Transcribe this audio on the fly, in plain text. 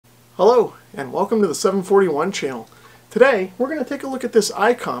Hello, and welcome to the 741 channel. Today, we're going to take a look at this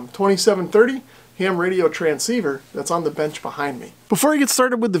Icom 2730 Ham Radio Transceiver that's on the bench behind me. Before I get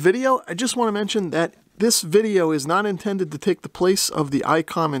started with the video, I just want to mention that this video is not intended to take the place of the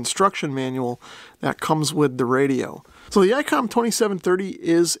Icom instruction manual that comes with the radio. So the Icom 2730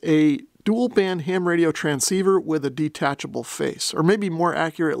 is a dual band ham radio transceiver with a detachable face, or maybe more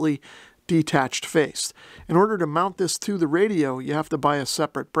accurately, detached face. In order to mount this to the radio, you have to buy a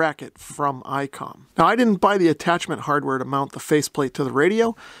separate bracket from Icom. Now, I didn't buy the attachment hardware to mount the faceplate to the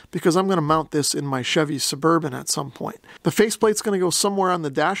radio because I'm going to mount this in my Chevy Suburban at some point. The faceplate's going to go somewhere on the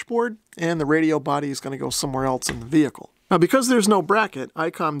dashboard, and the radio body is going to go somewhere else in the vehicle. Now, because there's no bracket,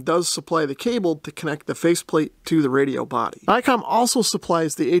 Icom does supply the cable to connect the faceplate to the radio body. Icom also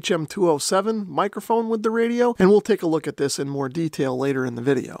supplies the HM207 microphone with the radio, and we'll take a look at this in more detail later in the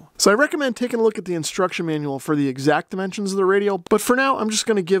video. So I recommend taking a look at the instruction manual for the exact dimensions of the radio, but for now I'm just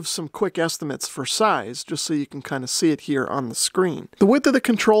going to give some quick estimates for size, just so you can kind of see it here on the screen. The width of the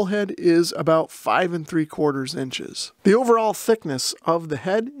control head is about 5 3/4 inches. The overall thickness of the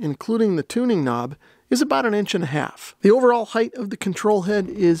head, including the tuning knob, is about 1.5 inches. The overall height of the control head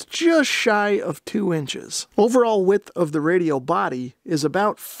is just shy of 2 inches. Overall width of the radio body is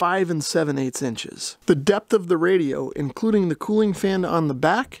about 5 7/8 inches. The depth of the radio, including the cooling fan on the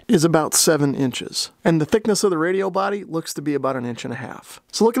back, is about 7 inches. And the thickness of the radio body looks to be about 1.5 inches.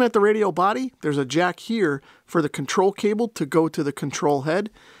 So looking at the radio body, there's a jack here for the control cable to go to the control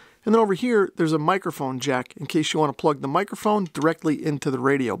head. And then over here, there's a microphone jack in case you want to plug the microphone directly into the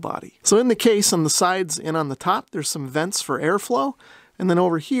radio body. So in the case, on the sides and on the top, there's some vents for airflow. And then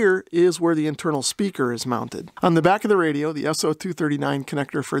over here is where the internal speaker is mounted. On the back of the radio, the SO239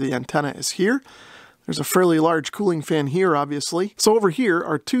 connector for the antenna is here. There's a fairly large cooling fan here, obviously. So over here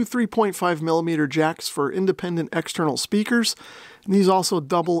are two 3.5mm jacks for independent external speakers. And these also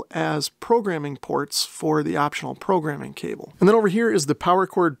double as programming ports for the optional programming cable. And then over here is the power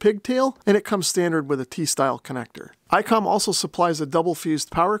cord pigtail, and it comes standard with a T-style connector. Icom also supplies a double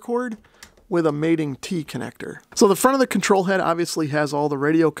fused power cord with a mating T connector. So the front of the control head obviously has all the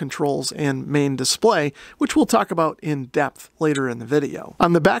radio controls and main display, which we'll talk about in depth later in the video.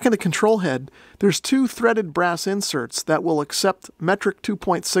 On the back of the control head, there's two threaded brass inserts that will accept metric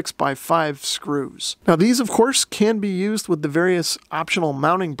 2.6x5 screws. Now these, of course, can be used with the various optional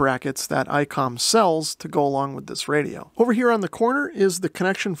mounting brackets that Icom sells to go along with this radio. Over here on the corner is the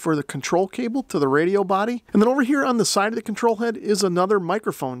connection for the control cable to the radio body. And then over here on the side of the control head is another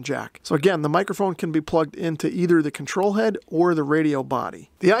microphone jack. So again, the microphone can be plugged into either the control head or the radio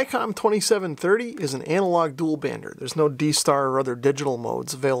body. The Icom 2730 is an analog dual bander. There's no D-Star or other digital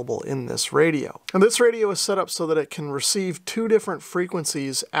modes available in this radio. And this radio is set up so that it can receive two different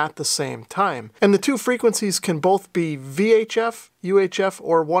frequencies at the same time. And the two frequencies can both be VHF, UHF,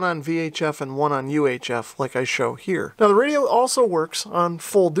 or one on VHF and one on UHF, like I show here. Now the radio also works on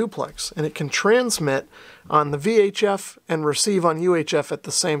full duplex, and it can transmit on the VHF and receive on UHF at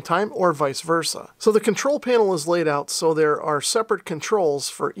the same time, or vice versa. So the control panel is laid out so there are separate controls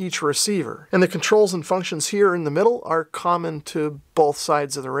for each receiver, and the controls and functions here in the middle are common to both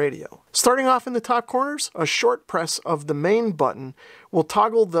sides of the radio. Starting off in the top corners, a short press of the main button will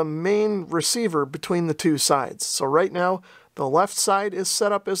toggle the main receiver between the two sides. So right now, the left side is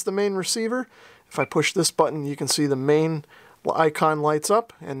set up as the main receiver. If I push this button, you can see the main icon lights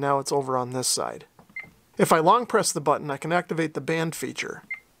up, and now it's over on this side. If I long press the button, I can activate the band feature.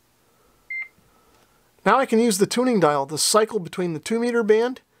 Now I can use the tuning dial to cycle between the 2-meter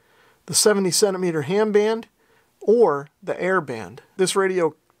band, the 70cm ham band, or the air band. This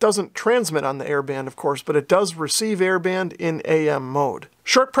radio doesn't transmit on the air band, of course, but it does receive air band in AM mode.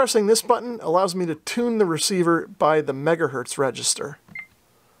 Short pressing this button allows me to tune the receiver by the megahertz register.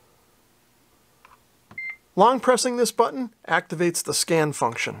 Long pressing this button activates the scan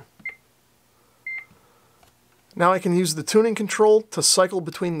function. Now I can use the tuning control to cycle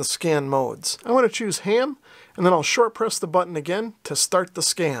between the scan modes. I want to choose ham, and then I'll short press the button again to start the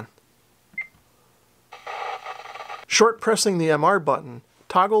scan. Short pressing the MR button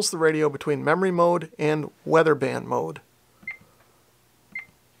toggles the radio between memory mode and weather band mode.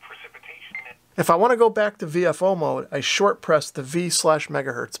 If I want to go back to VFO mode, I short press the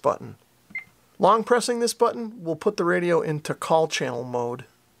V/megahertz button. Long pressing this button will put the radio into call channel mode.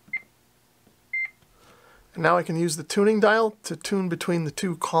 And now I can use the tuning dial to tune between the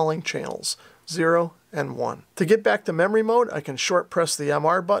two calling channels, 0 and 1. To get back to memory mode, I can short press the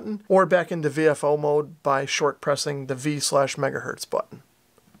MR button, or back into VFO mode by short pressing the V/megahertz button.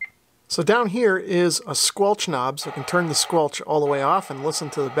 So down here is a squelch knob, so I can turn the squelch all the way off and listen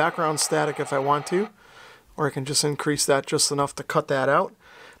to the background static if I want to, or I can just increase that just enough to cut that out.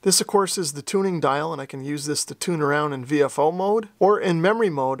 This, of course, is the tuning dial, and I can use this to tune around in VFO mode, or in memory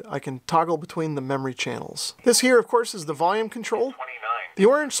mode, I can toggle between the memory channels. This here, of course, is the volume control. The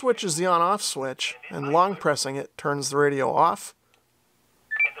orange switch is the on-off switch, and long pressing it turns the radio off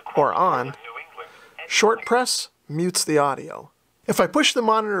or on. Short press mutes the audio. If I push the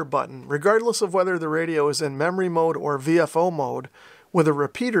monitor button, regardless of whether the radio is in memory mode or VFO mode, with a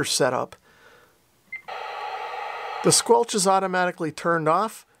repeater setup, the squelch is automatically turned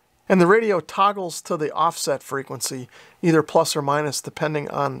off, and the radio toggles to the offset frequency, either plus or minus depending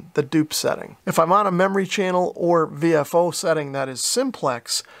on the dupe setting. If I'm on a memory channel or VFO setting that is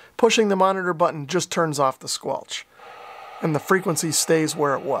simplex, pushing the monitor button just turns off the squelch, and the frequency stays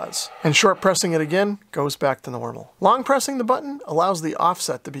where it was. And short pressing it again goes back to normal. Long pressing the button allows the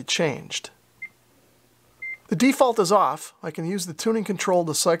offset to be changed. The default is off. I can use the tuning control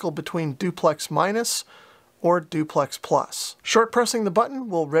to cycle between duplex minus or duplex plus. Short pressing the button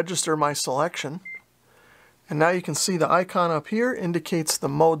will register my selection. And now you can see the icon up here indicates the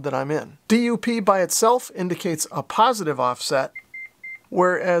mode that I'm in. DUP by itself indicates a positive offset,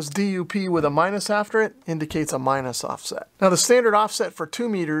 whereas DUP with a minus after it indicates a minus offset. Now the standard offset for 2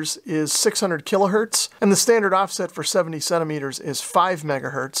 meters is 600 kilohertz, and the standard offset for 70 centimeters is 5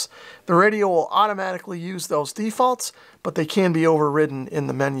 megahertz. The radio will automatically use those defaults, but they can be overridden in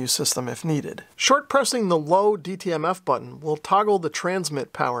the menu system if needed. Short pressing the low DTMF button will toggle the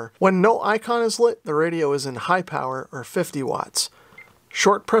transmit power. When no icon is lit, the radio is in high power or 50 watts.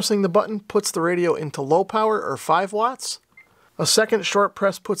 Short pressing the button puts the radio into low power or 5 watts. A second short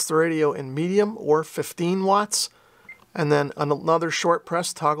press puts the radio in medium or 15 watts, and then another short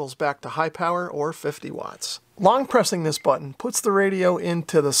press toggles back to high power or 50 watts. Long pressing this button puts the radio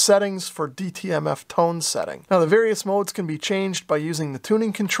into the settings for DTMF tone setting. Now the various modes can be changed by using the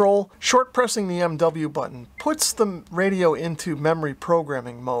tuning control. Short pressing the MW button puts the radio into memory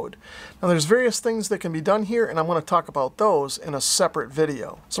programming mode. Now there's various things that can be done here, and I'm going to talk about those in a separate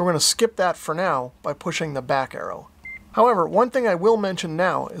video. So we're going to skip that for now by pushing the back arrow. However, one thing I will mention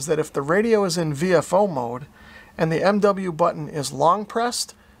now is that if the radio is in VFO mode and the MW button is long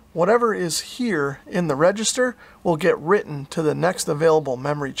pressed, whatever is here in the register will get written to the next available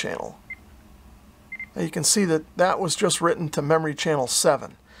memory channel. Now you can see that that was just written to memory channel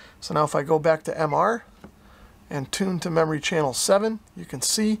 7. So now if I go back to MR and tune to memory channel 7, you can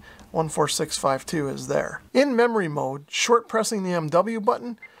see 14652 is there. In memory mode, short pressing the MW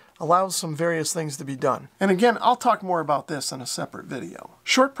button allows some various things to be done. And again, I'll talk more about this in a separate video.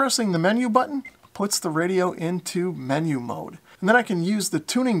 Short pressing the menu button puts the radio into menu mode. And then I can use the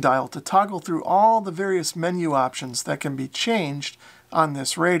tuning dial to toggle through all the various menu options that can be changed on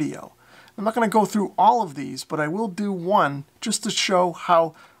this radio. I'm not going to go through all of these, but I will do one just to show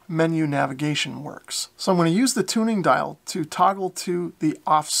how menu navigation works. So I'm going to use the tuning dial to toggle to the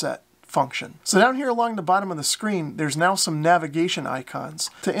offset function. So down here along the bottom of the screen, there's now some navigation icons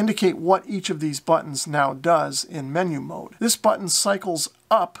to indicate what each of these buttons now does in menu mode. This button cycles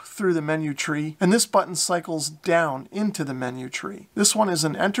up through the menu tree, and this button cycles down into the menu tree. This one is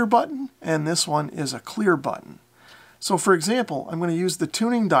an enter button, and this one is a clear button. So for example, I'm going to use the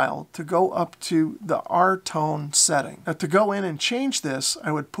tuning dial to go up to the R tone setting. Now to go in and change this,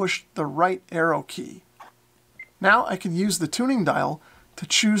 I would push the right arrow key. Now I can use the tuning dial to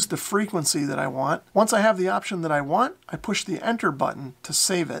choose the frequency that I want. Once I have the option that I want, I push the enter button to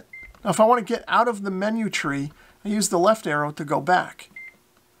save it. Now if I want to get out of the menu tree, I use the left arrow to go back.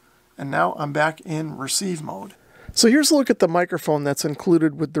 And now I'm back in receive mode. So here's a look at the microphone that's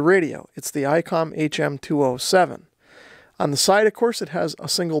included with the radio. It's the Icom HM207. On the side, of course, it has a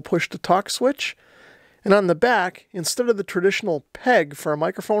single push-to-talk switch. And on the back, instead of the traditional peg for a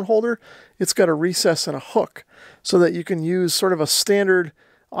microphone holder, it's got a recess and a hook so that you can use sort of a standard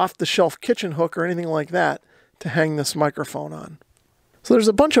off-the-shelf kitchen hook or anything like that to hang this microphone on. So there's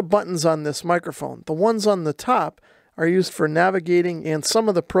a bunch of buttons on this microphone. The ones on the top are used for navigating and some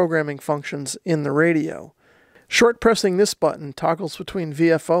of the programming functions in the radio. Short pressing this button toggles between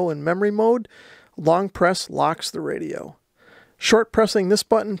VFO and memory mode. Long press locks the radio. Short pressing this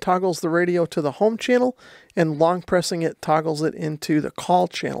button toggles the radio to the home channel, and long pressing it toggles it into the call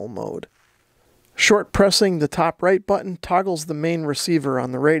channel mode. Short pressing the top right button toggles the main receiver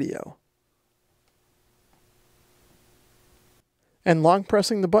on the radio. And long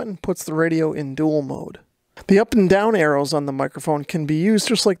pressing the button puts the radio in dual mode. The up and down arrows on the microphone can be used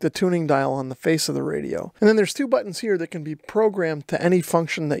just like the tuning dial on the face of the radio. And then there's two buttons here that can be programmed to any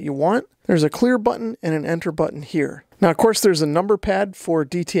function that you want. There's a clear button and an enter button here. Now, of course, there's a number pad for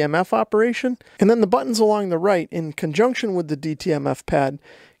DTMF operation, and then the buttons along the right, in conjunction with the DTMF pad,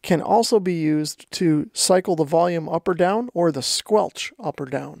 can also be used to cycle the volume up or down, or the squelch up or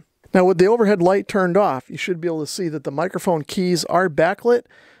down. Now with the overhead light turned off, you should be able to see that the microphone keys are backlit,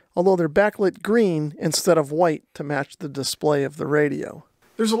 although they're backlit green instead of white to match the display of the radio.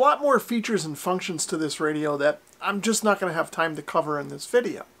 There's a lot more features and functions to this radio that I'm just not going to have time to cover in this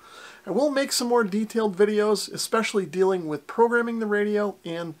video. I will make some more detailed videos, especially dealing with programming the radio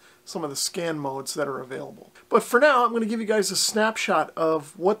and some of the scan modes that are available. But for now, I'm going to give you guys a snapshot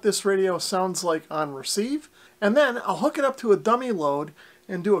of what this radio sounds like on receive, and then I'll hook it up to a dummy load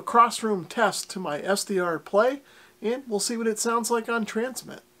and do a cross-room test to my SDR play, and we'll see what it sounds like on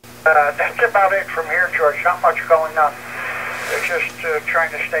transmit. That's about it from here, George. Not much going on. They're just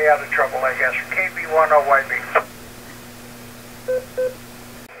trying to stay out of trouble, I guess. KB10YB.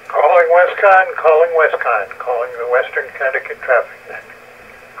 Calling Westcon, calling Westcon, calling the Western Connecticut Traffic Net.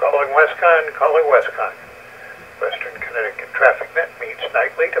 Calling Westcon, calling Westcon. Western Connecticut Traffic Net meets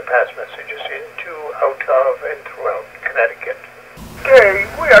nightly to pass messages into, out of, and throughout Connecticut. Okay,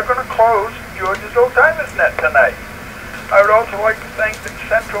 we are going to close George's Old Timers Net tonight. I would also like to thank the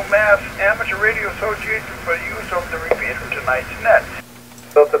Central Mass Amateur Radio Association for the use of the repeater of tonight's net.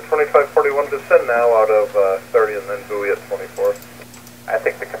 Delta 2541 descend now out of 30 and then buoy at 24. I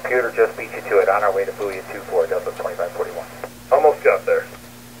think the computer just beat you to it on our way to buoy at 24, Delta 2541. Almost got there.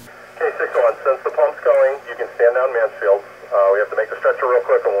 K61, since the pump's going, you can stand down Mansfield. We have to make the stretcher real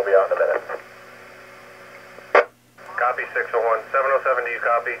quick and we'll be out in a minute. Copy 601. 707, do you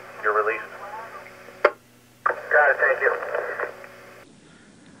copy? You're released. Got it, thank you.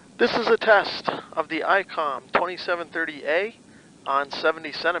 This is a test of the Icom 2730A on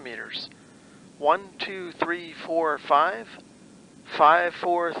 70 centimeters. 1, 2, 3, 4, 5. 5,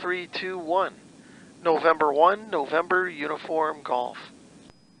 4, 3, 2, 1. November 1, November, Uniform Golf.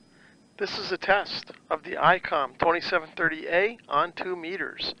 This is a test of the Icom 2730A on 2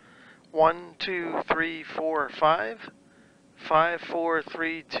 meters. 1, 2, 3, 4, 5. 5, 4,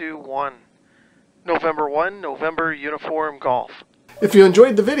 3, 2, 1. November 1, November, Uniform Golf. If you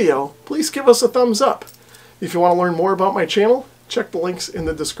enjoyed the video, please give us a thumbs up. If you want to learn more about my channel, check the links in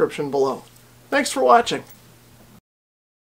the description below. Thanks for watching.